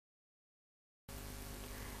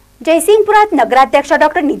जयसिंगपुरात नगराध्यक्ष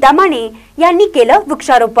डॉक्टर नीता माने यांनी केलं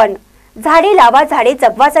वृक्षारोपण। झाडे लावा झाडे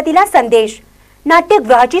जगवाचा दिला संदेश।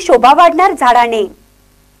 नाट्यगृहाची शोभा वाढणार झाडाने।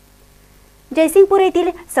 जयसिंगपूर येथील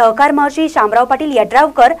सहकार महर्षी शामराव पाटील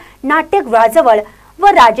यड्रावकर नाट्यगृहाजवळ व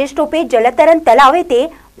राजेश टोपे जलतरण तलाव येथे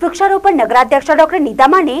वृक्षारोपण नगराध्यक्ष डॉक्टर नीता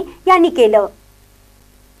माने यांनी केलं।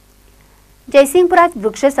 जयसिंगपुरात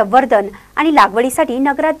वृक्ष संवर्धन आणि लागवडीसाठी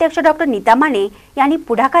नगराध्यक्ष डॉक्टर नीता माने यांनी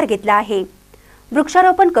पुढाकार घेतला आहे।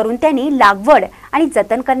 वृक्षारोपण करून त्यांनी लागवड आणि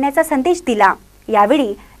जतन करण्याचा संदेश दिला।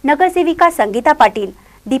 यावेळी नगरसेविका संगीता पाटील,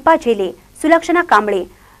 दीपा झेले, सुलक्षणा कांबळे,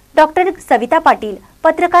 डॉक्टर सविता पाटील,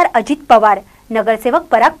 पत्रकार अजित पवार, नगरसेवक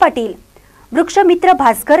पराग पाटील, वृक्षमित्र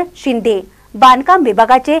भास्कर शिंदे, बांधकाम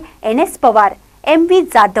विभागाचे NS Pawar, MV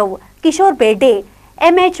Jadhav, Kishore Berde,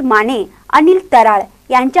 MH Mane, Anil तराळ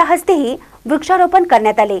यांच्या हस्तेही वृक्षारोपण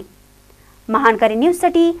करण्यात आले। महानकरी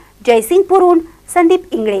न्यूजसाठी जयसिंगपूरहून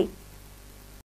संदीप इंगळे।